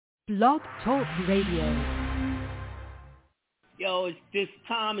Blog Talk Radio. Yo, it's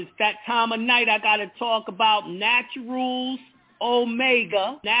that time of night. I gotta talk about Naturals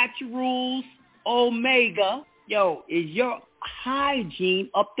Omega. Naturals Omega. Yo, is your hygiene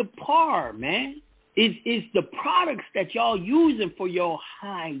up to par, man? Is the products that y'all using for your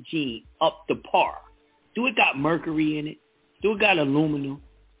hygiene up to par? Do it got mercury in it? Do it got aluminum?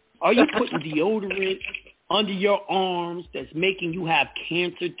 Are you putting deodorant under your arms that's making you have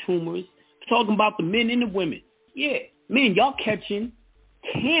cancer tumors? I'm talking about the men and the women. Yeah, men, y'all catching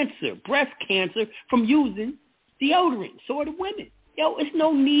cancer, breast cancer, from using deodorant. So are the women. Yo, it's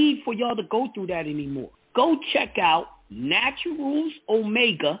no need for y'all to go through that anymore. Go check out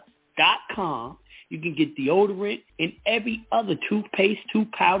naturalsomega.com. You can get deodorant and every other toothpaste, tooth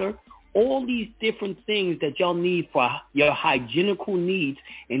powder, all these different things that y'all need for your hygienical needs.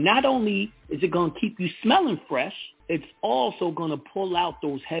 And not only is it going to keep you smelling fresh, it's also going to pull out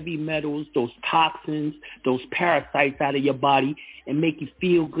those heavy metals, those toxins, those parasites out of your body and make you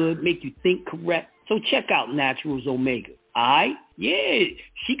feel good, make you think correct. So check out Naturals Omega. All right? Yeah,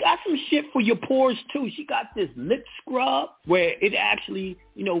 she got some shit for your pores, too. She got this lip scrub where it actually,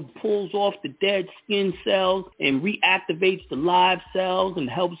 pulls off the dead skin cells and reactivates the live cells and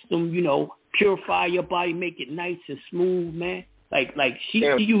helps them, purify your body, make it nice and smooth, man. Like she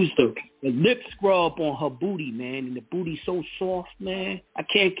used the lip scrub on her booty, man, and the booty's so soft, man. I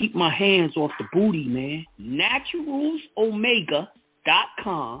can't keep my hands off the booty, man.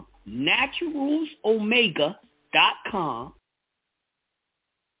 Naturalsomega.com. Naturalsomega.com.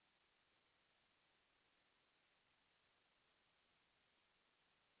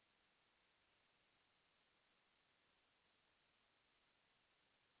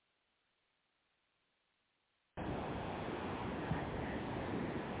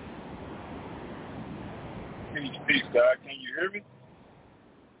 Peace, God. Can you hear me?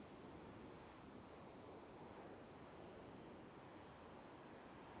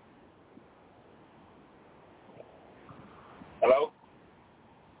 Hello?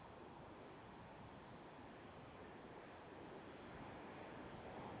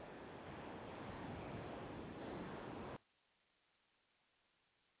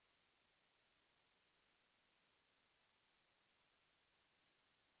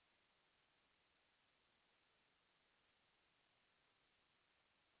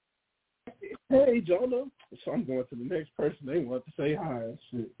 Hey, Jonah. So I'm going to the next person. They want to say hi and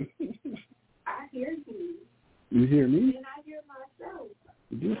shit. I hear you. You hear me? And I hear myself.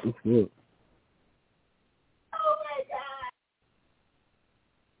 This is good. Oh, my God.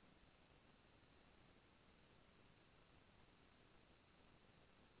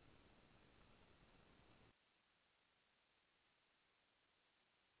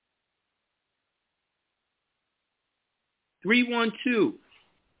 Three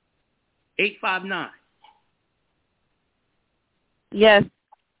 859. Yes.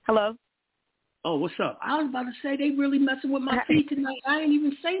 Hello? Oh, what's up? I was about to say they really messing with my feet tonight. I ain't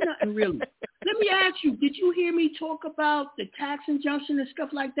even say nothing really. Let me ask you, did you hear me talk about the tax injunction and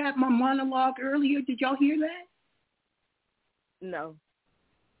stuff like that, my monologue earlier? Did y'all hear that? No.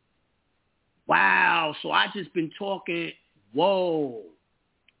 Wow, so I just been talking. Whoa.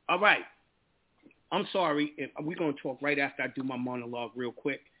 All right. I'm sorry. We're going to talk right after I do my monologue real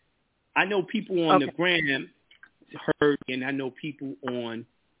quick. I know people on the gram heard, and I know people on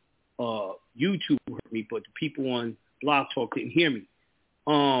YouTube heard me, but the people on Blog Talk didn't hear me.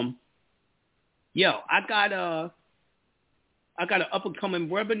 I got an up and coming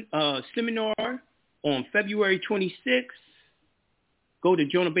seminar on February 26th. Go to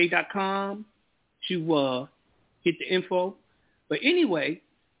jonahbay.com to get the info. But anyway,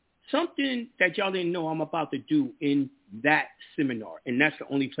 something that y'all didn't know I'm about to do in that seminar, and that's the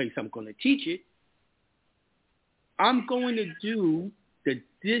only place I'm going to teach it. I'm going to do the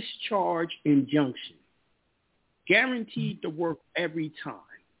discharge injunction. Guaranteed to work every time.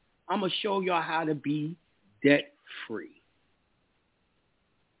 I'm going to show y'all how to be debt-free.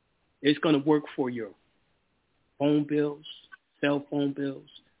 It's going to work for your phone bills, cell phone bills,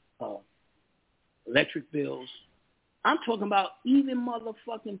 electric bills. I'm talking about even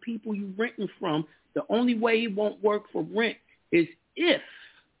motherfucking people you renting from. The only way it won't work for rent is if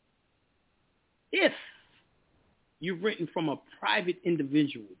you're renting from a private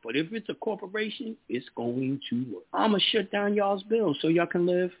individual. But if it's a corporation, it's going to work. I'm going to shut down y'all's bills so y'all can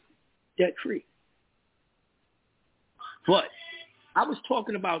live debt-free. But I was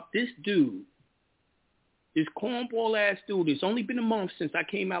talking about this dude, this cornball-ass dude. It's only been a month since I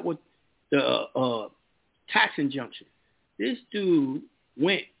came out with the tax injunction. This dude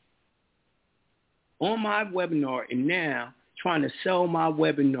went on my webinar and now trying to sell my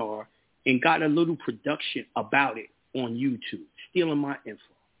webinar and got a little production about it on YouTube, stealing my info.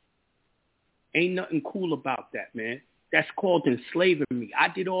 Ain't nothing cool about that, man. That's called enslaving me. I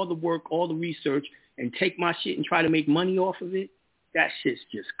did all the work, all the research, and take my shit and try to make money off of it. That shit's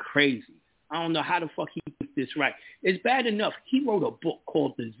just crazy. I don't know how the fuck he did this right. It's bad enough. He wrote a book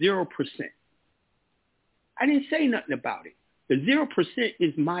called The 0%. I didn't say nothing about it. The 0%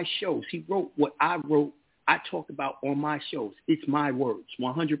 is my shows. He wrote what I wrote, I talked about on my shows. It's my words,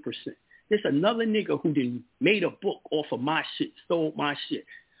 100%. There's another nigga who done made a book off of my shit, stole my shit.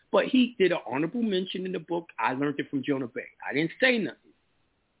 But he did an honorable mention in the book. I learned it from Jonah Bay. I didn't say nothing.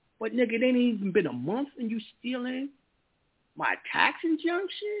 But nigga, it ain't even been a month and you stealing my tax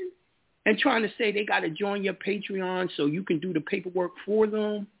injunction and trying to say they got to join your Patreon so you can do the paperwork for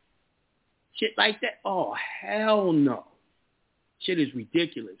them. Shit like that. Oh, hell no. Shit is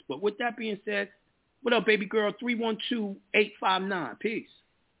ridiculous. But with that being said, what up, baby girl? 312-859. Peace.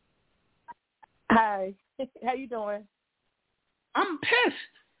 Hi. How you doing? I'm pissed.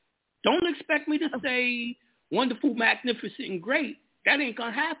 Don't expect me to say wonderful, magnificent, and great. That ain't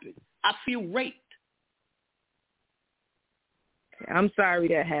going to happen. I feel raped. I'm sorry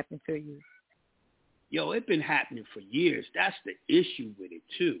that happened to you. Yo, it's been happening for years. That's the issue with it,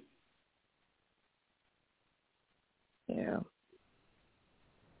 too. Yeah.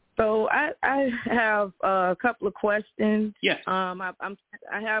 So I have a couple of questions. Yes. I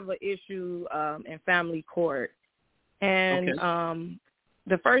have an issue in family court, and okay.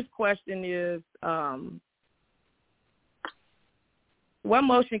 The first question is, what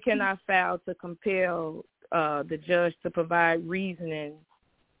motion can I file to compel the judge to provide reasoning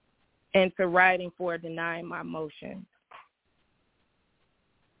into writing for denying my motion?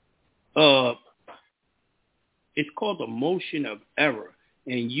 It's called a motion of error,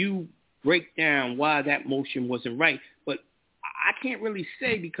 and you break down why that motion wasn't right. But I can't really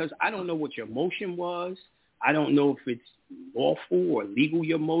say because I don't know what your motion was. I don't know if it's lawful or legal,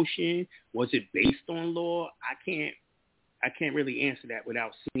 your motion. Was it based on law? I can't really answer that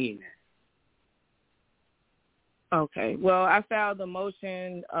without seeing that. Okay. Well, I filed a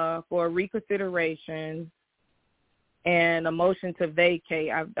motion for reconsideration and a motion to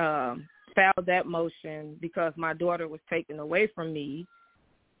vacate. I filed that motion because my daughter was taken away from me.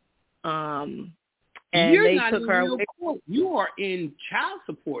 And You're they not took in her real away. court. You are in child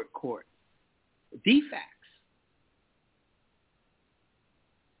support court. DFACS.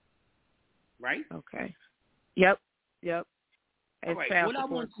 Right? Okay. Yep. All It's right. child What I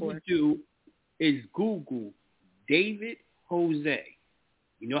support want you court. to do is Google David Jose.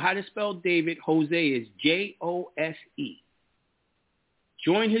 You know how to spell David? Jose is Jose.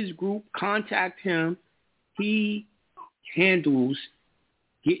 Join his group. Contact him. He handles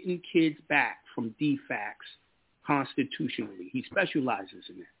getting kids back from DFACS constitutionally. He specializes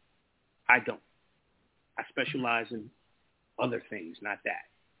in that. I don't. I specialize in other things, not that.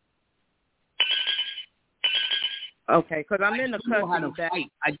 Okay, because I'm in the custody battle.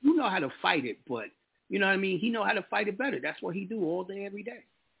 I do know how to fight it, but you know what I mean? He know how to fight it better. That's what he do all day, every day.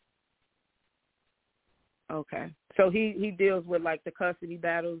 Okay. So he deals with like the custody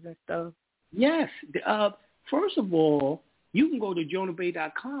battles and stuff? Yes. First of all, you can go to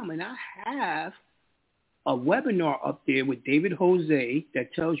jonahbay.com and I have a webinar up there with David Jose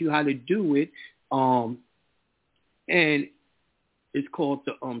that tells you how to do it. And it's called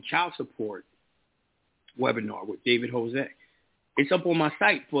the child support webinar with David Jose. It's up on my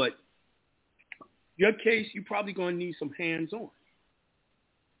site, but your case, you're probably going to need some hands-on.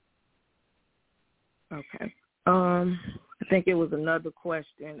 Okay. I think it was another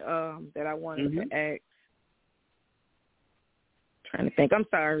question that I wanted to ask. Trying to think. I'm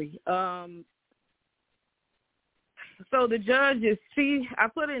sorry. So the judge I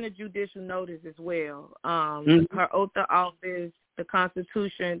put in a judicial notice as well. Her oath of office, the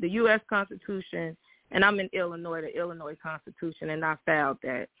Constitution, the U.S. Constitution, and I'm in Illinois, the Illinois Constitution, and I filed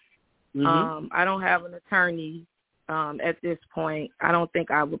that. I don't have an attorney at this point. I don't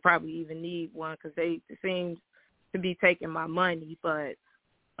think I would probably even need one because they seem to be taking my money. But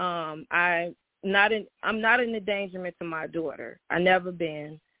I'm not an endangerment to my daughter. I never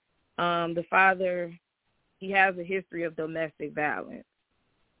been. The father, he has a history of domestic violence.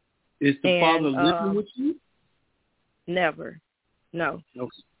 Is the father living with you? Never. No.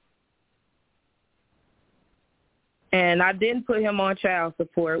 Okay. And I didn't put him on child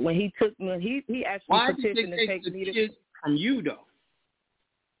support when he actually petitioned to take me to kids from you though.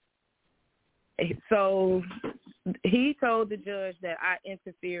 So he told the judge that I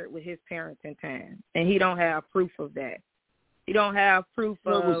interfered with his parenting time, and he don't have proof of that. He don't have proof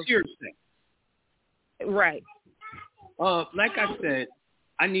of. It was hearsay. Right. Like I said,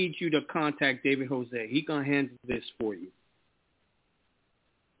 I need you to contact David Jose. He gonna handle this for you.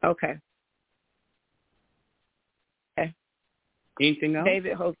 Okay. Anything else?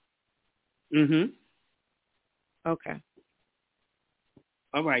 David Jose. Okay.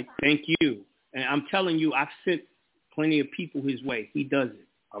 All right. Thank you. And I'm telling you, I've sent plenty of people his way. He does it.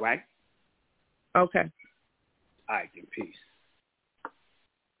 All right? Okay. All right, then. Peace.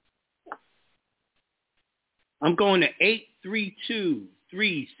 I'm going to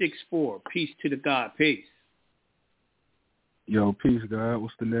 832-364. Peace to the God. Peace. Yo, peace, God.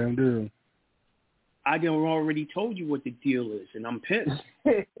 What's the damn deal? I done already told you what the deal is, and I'm pissed.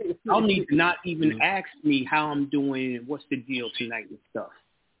 Y'all need to not even ask me how I'm doing and what's the deal tonight and stuff.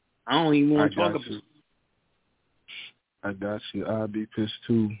 I don't even want to talk about it. I got you. I'll be pissed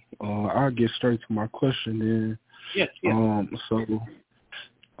too. I'll get straight to my question then. Yes. I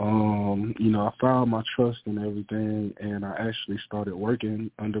filed my trust and everything, and I actually started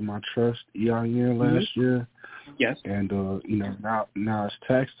working under my trust EIN last year. Yes. And now it's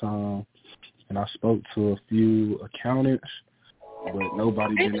tax time, and I spoke to a few accountants, but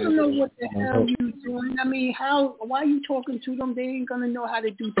nobody They been don't know able what the hell to you doing. I mean, why are you talking to them? They ain't gonna know how to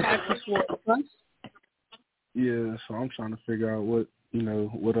do taxes for us. Yeah, so I'm trying to figure out what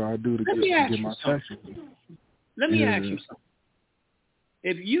do I do to get my taxes. Let me ask you something.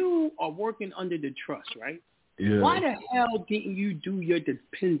 If you are working under the trust, right? Yeah. Why the hell didn't you do your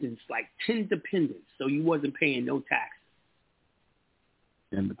dependents, like 10 dependents, so you wasn't paying no taxes?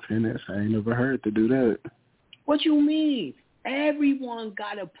 Independence? I ain't never heard to do that. What you mean? Everyone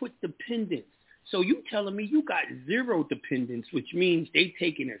got to put dependents. So you telling me you got 0 dependents, which means they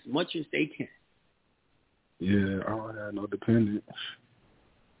taking as much as they can. Yeah, I don't have no dependents.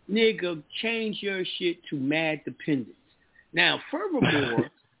 Nigga, change your shit to mad dependents. Now,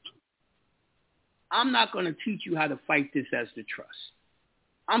 furthermore, I'm not going to teach you how to fight this as the trust.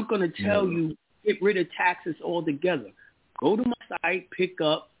 I'm going to tell you, get rid of taxes altogether. Go to my site, pick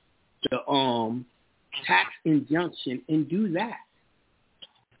up the tax injunction, and do that.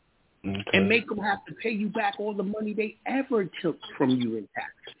 Okay. And make them have to pay you back all the money they ever took from you in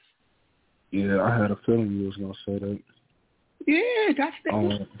taxes. Yeah, I had a feeling you was going to say that. Yeah, that's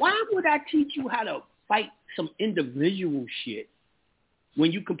the... Why would I teach you how to fight some individual shit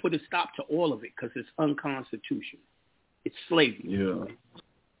when you can put a stop to all of it because it's unconstitutional? It's slavery. Yeah.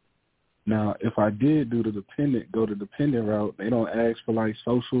 Now, if I did do the go the dependent route, they don't ask for, like,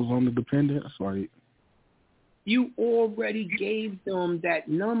 socials on the dependents? Like, you already gave them that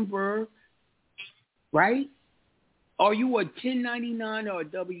number, right? Are you a 1099 or a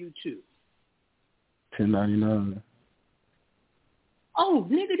W-2? 1099. Oh,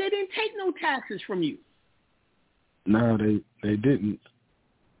 nigga, they didn't take no taxes from you. No, they didn't.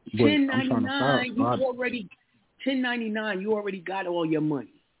 1099, you already got all your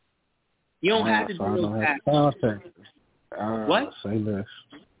money. You don't have to do no taxes. What? Say less.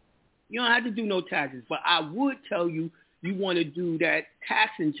 You don't have to do no taxes, but I would tell you want to do that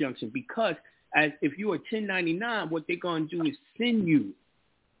tax injunction because if you're a 1099, what they're going to do is send you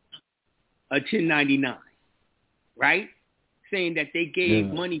a 1099, right? Saying that they gave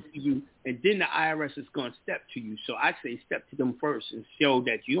money to you, and then the IRS is going to step to you. So I say step to them first and show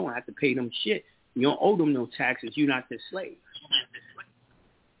that you don't have to pay them shit. You don't owe them no taxes. You're not their slave.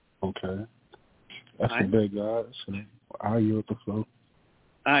 Okay. That's a big God. So I'll yield the flow.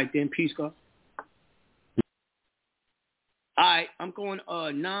 All right, then. Peace, God. All right, I'm going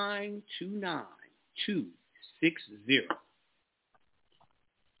 929260.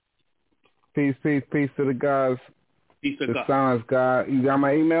 Peace to the guys. Peace to God. Silence God. You got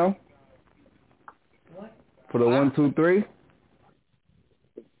my email? What? For the 123?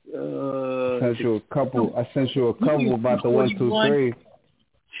 I sent you a couple about the 123.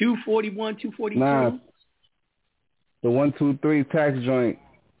 241, 242? Nah. The 123 tax joint.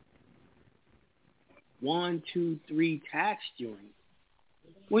 123 tax joint.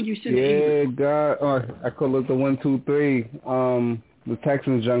 When you send the email? God. I call it the 123. The tax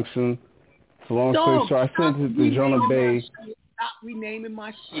injunction. So long story short, I sent it to Jonah Bay. Stop renaming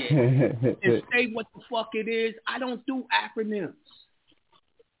my shit and say what the fuck it is. I don't do acronyms.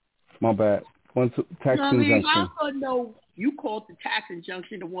 My bad. Tax injunction. How could know you called the tax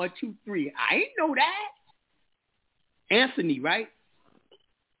injunction the 123? I ain't know that. Anthony, right?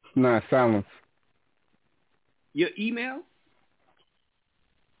 Nah, silence. Your email?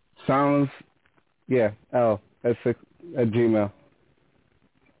 Silence. Yeah. L6 at Gmail.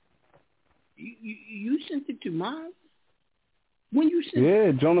 You sent it to mine? When you sent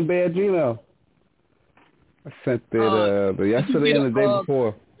it? Jonah Bay at Gmail. I sent it the yesterday and the day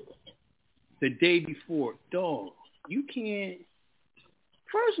before. The day before. Dog. You can't.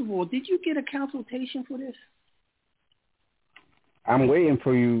 First of all, did you get a consultation for this? I'm waiting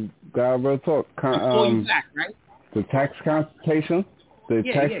for you, God, real talk. Call you back, right? The tax consultation,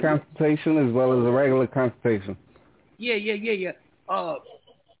 consultation as well as the regular consultation. Yeah.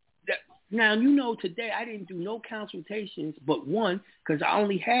 Now, you know, today I didn't do no consultations but one because I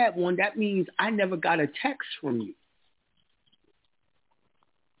only had one. That means I never got a text from you.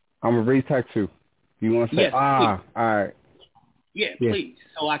 I'm going to re-text you. You want to say, yes, all right. Yeah, please,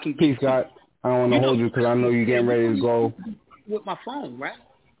 so I can get Peace, God. I don't want to hold you because I know you're getting ready to go. With my phone, right?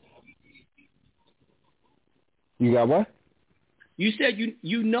 You got what? You said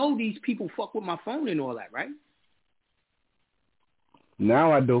you know these people fuck with my phone and all that, right?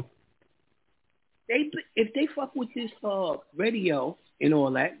 Now I do. If they fuck with this radio and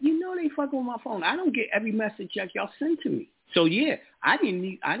all that, you know they fuck with my phone. I don't get every message that y'all send to me. So yeah, I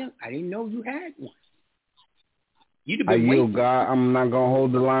didn't know you had one. I yield, God. I'm not gonna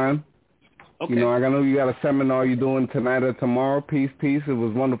hold the line. Okay. You know, I know you got a seminar you're doing tonight or tomorrow. Peace. It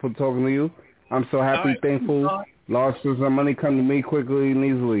was wonderful talking to you. I'm so happy, thankful. Large sums of money come to me quickly and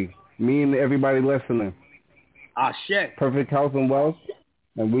easily. Me and everybody listening. Shit. Perfect health and wealth,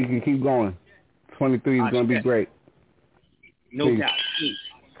 and we can keep going. 23 is going to be great. No Peace. doubt. Peace.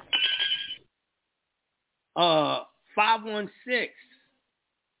 516-856.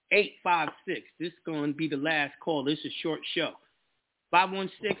 This is going to be the last call. This is a short show.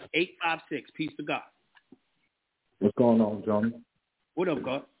 516-856. Peace to God. What's going on, Johnny? What up,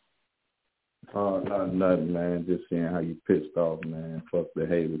 God? Nothing, man. Just seeing how you pissed off, man. Fuck the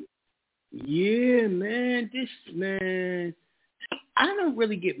haters. Yeah, man. I don't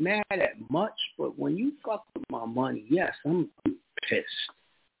really get mad at much, but when you fuck with my money, yes, I'm pissed.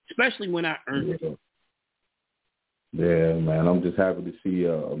 Especially when I earn it. Yeah, man. I'm just happy to see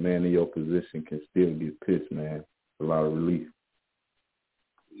a man in your position can still get pissed, man. A lot of relief.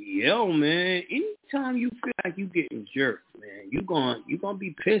 Yo, man. Anytime you feel like you getting jerked, man, you gonna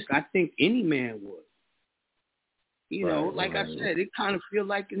be pissed. I think any man would. You know, like I said, it kind of feel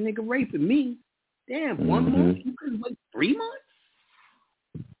like a nigga raping me. Damn, 1 month? You couldn't wait 3 months?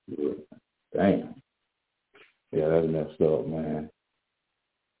 Yeah. Damn. Yeah, that's messed up, man.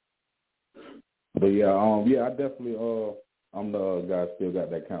 But yeah, I definitely I'm the guy still got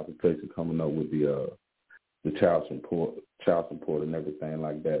that consultation coming up with the child support and everything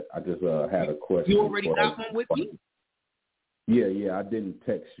like that. I just had a question. You already got one with me? Yeah, I didn't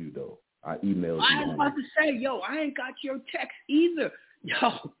text you though. I emailed you. I was about to say, yo, I ain't got your text either.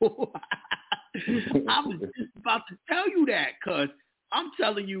 Yo, I was just about to tell you that because I'm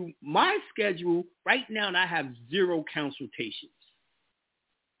telling you my schedule right now and I have 0 consultations.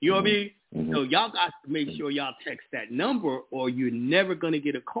 You know what I mean? Mm-hmm. So y'all got to make sure y'all text that number or you're never going to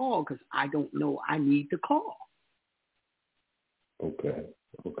get a call because I don't know I need to call. Okay.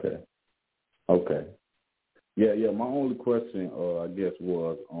 Yeah. My only question, I guess,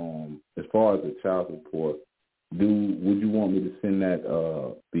 was as far as the child support. Would you want me to send that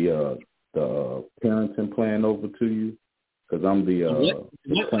the parenting plan over to you? Because I'm the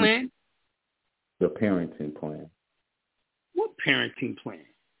what plan? The parenting plan. What parenting plan?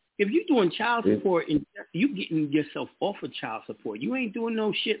 If you're doing child support and you getting yourself off of child support, you ain't doing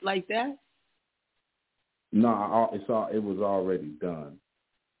no shit like that. No, it was already done.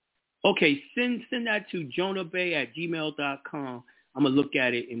 Okay, send that to jonahbay@gmail.com. I'm going to look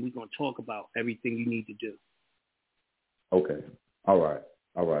at it, and we're going to talk about everything you need to do. Okay. All right.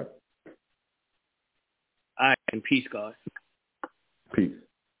 All right, and peace, God. Peace.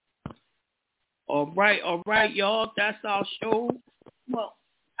 All right, y'all. That's our show. Well,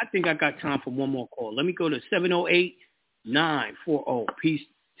 I think I got time for one more call. Let me go to 708-940. Peace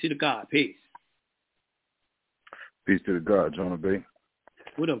to the God. Peace. Peace to the God, Jonah Bay.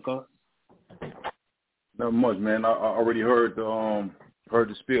 What up, God? Not much, man. I already heard the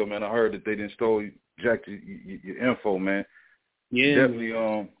spiel, man. I heard that they didn't jack your info, man. Yeah.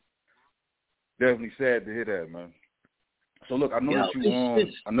 Definitely sad to hear that, man. So look, I know that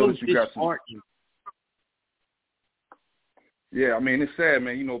you got some. Yeah, I mean it's sad,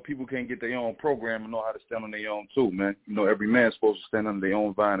 man. You know, people can't get their own program and know how to stand on their own too, man. You know, every man's supposed to stand under their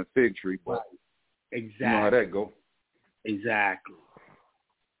own vine and fig tree, but exactly. You know how that go. Exactly.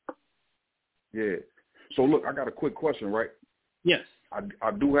 Yeah. So look, I got a quick question, right? Yes. I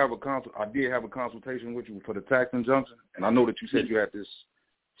did have a consultation with you for the tax injunction, and I know that you said you had this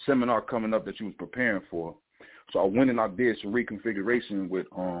seminar coming up that you was preparing for. So I went and I did some reconfiguration with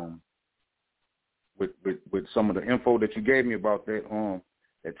some of the info that you gave me about that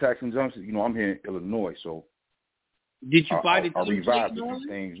tax injunction. You know, I'm here in Illinois, so did you buy the I revised these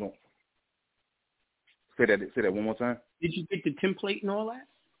things. Say Say that one more time. Did you get the template and all that?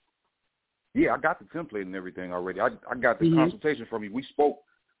 Yeah, I got the template and everything already. I got the consultation from you. We spoke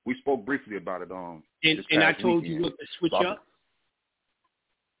briefly about it. And I told you what to switch up.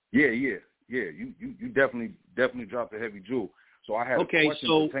 Yeah. You definitely dropped a heavy jewel. So I had a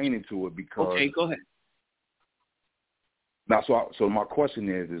question pertaining to it because. Okay, go ahead. Now, so my question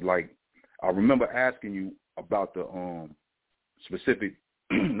is like, I remember asking you about the specific,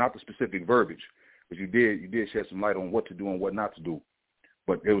 not the specific verbiage, but you did shed some light on what to do and what not to do.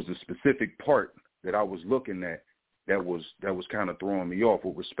 But there was a specific part that I was looking at that was kind of throwing me off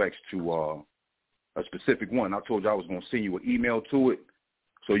with respects to a specific one. I told you I was going to send you an email to it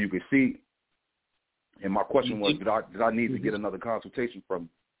so you could see. And my question was, did I need to get another consultation from you?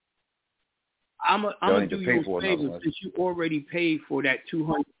 I'm gonna do you a favor since you already paid for that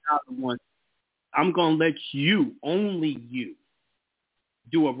 $200,000 one. I'm gonna let you, only you,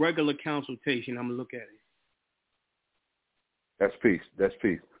 do a regular consultation. I'm gonna look at it. That's peace.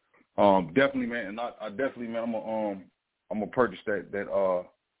 Definitely, man. And I definitely, man. I'm gonna purchase that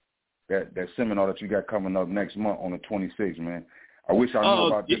seminar that you got coming up next month on the 26th, man. I wish I knew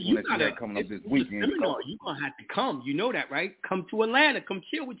about this one that you got coming up this weekend. Seminar, you're gonna have to come. You know that, right? Come to Atlanta. Come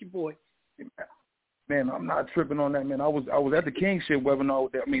chill with your boy. Man, I'm not tripping on that, man. I was at the Kingship webinar,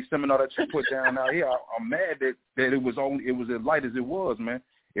 seminar that you put down out here. I'm mad that it was as light as it was, man.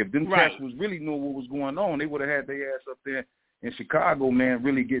 If them cats was really knew what was going on, they would have had their ass up there in Chicago, man,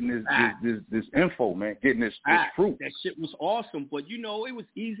 really getting this info, man, getting this fruit. That shit was awesome, but it was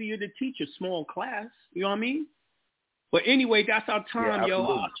easier to teach a small class. You know what I mean? But anyway, that's our time, yo.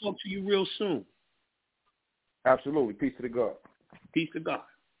 I'll talk to you real soon. Absolutely. Peace to the God. Peace to God.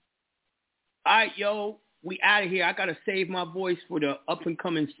 All right, yo, we out of here. I got to save my voice for the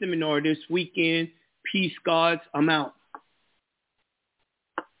up-and-coming seminar this weekend. Peace, gods. I'm out.